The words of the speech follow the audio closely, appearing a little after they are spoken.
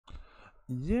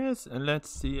Yes, and let's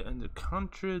see in the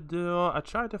country duo. I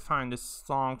tried to find a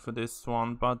song for this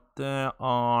one, but there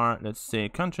are, let's see,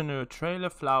 country duo Trailer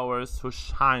Flowers Who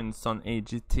Shines on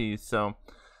AGT. So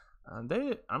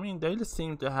they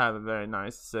seem to have a very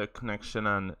nice connection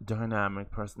and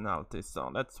dynamic personality. So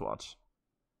let's watch.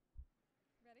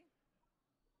 Ready?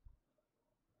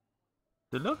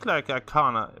 They look like a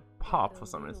kind of pop for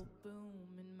some reason.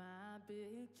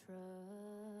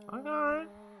 Alright.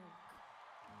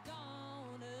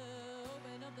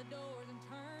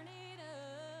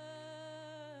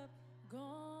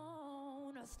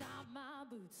 Stomp my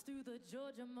boots through the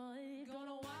Georgia mud.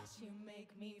 Gonna watch you make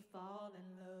me fall in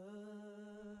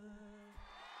love.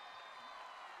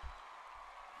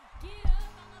 Get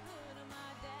up on the hood of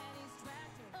my daddy's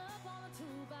tractor. Up on the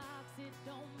toolbox, it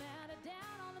don't matter.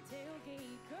 Down on the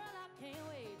tailgate, girl, I can't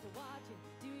wait to watch you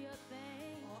do your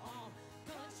thing.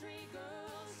 Country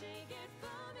girl, shake it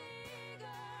for me,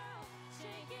 girl.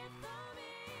 Shake it for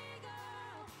me,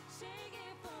 girl. Shake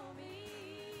it for me.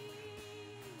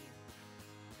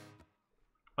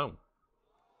 Oh.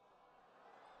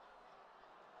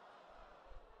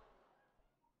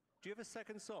 Do you have a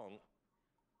second song?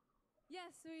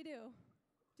 Yes, we do.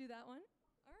 Do that one?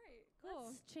 All right, cool.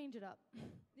 Let's change it up.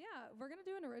 Yeah, we're gonna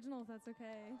do an original if that's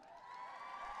okay.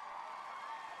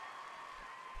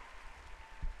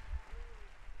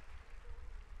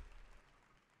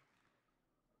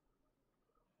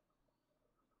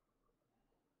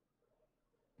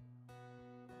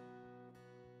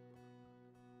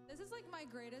 This is like my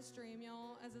greatest dream,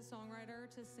 y'all, as a songwriter,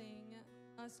 to sing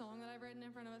a song that I've written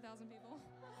in front of 1,000 people.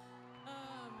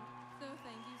 So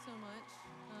thank you so much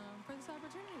for this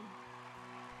opportunity.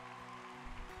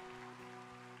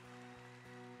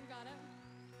 You got it?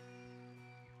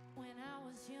 When I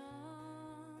was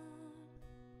young,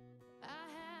 I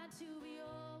had to be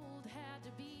old, had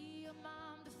to be a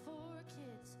mom to 4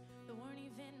 kids that weren't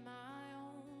even my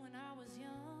own. When I was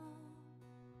young,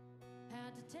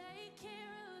 had to take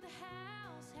care of the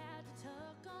house, had to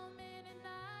tuck them in at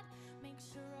night, make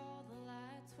sure all the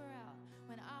lights were out.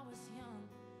 When I was young,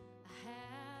 I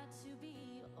had to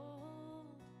be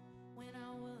old. When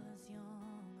I was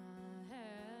young, I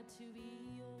had to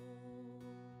be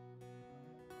old.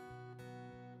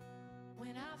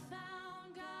 When I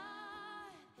found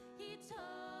God, He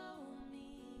told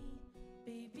me,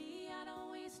 baby, I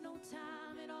don't waste no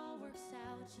time, it all works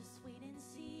out, just wait and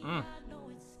see. I know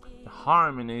it's scary. The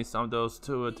harmonies of those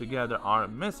two together are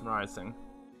mesmerizing.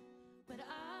 But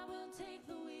I will take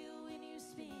the wheel when you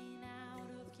spin out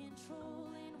of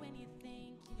control, and when you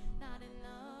think you're not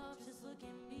enough, just look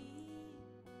at me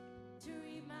to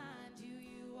remind you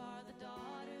you are the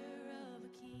daughter of a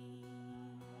king.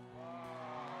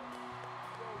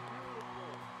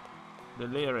 The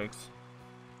lyrics,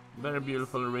 very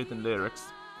beautiful written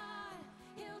lyrics.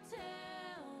 He'll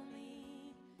tell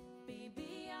me,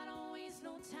 baby, I don't waste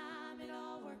no time, it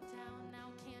all worked out.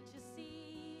 Now can't you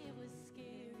see it was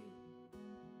scary,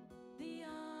 the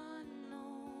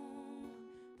unknown?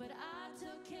 But I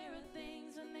took care of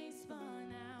things when they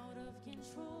spun out of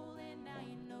control, and now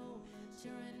you know,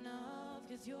 sure enough,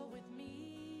 'cause you're with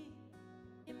me,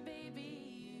 and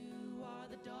baby, you are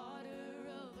the daughter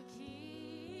of a king.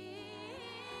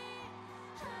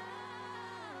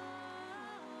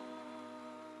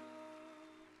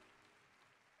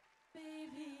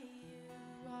 Baby,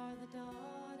 you are the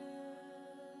daughter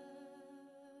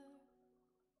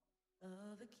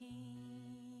of a king.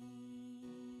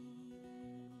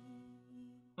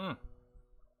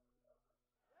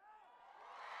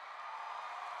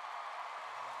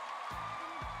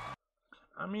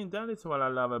 I mean, that is what I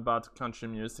love about country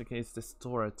music, is the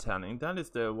storytelling. That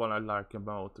is what I like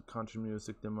about the country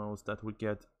music the most, that we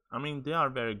get. I mean, they are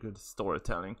very good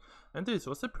storytelling. And this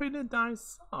was a pretty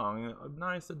nice song. A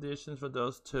nice addition for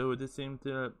those two. They seem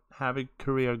to have a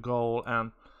career goal,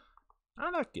 and I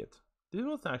like it. This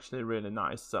was actually really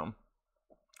nice. So,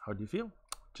 how do you feel?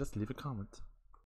 Just leave a comment.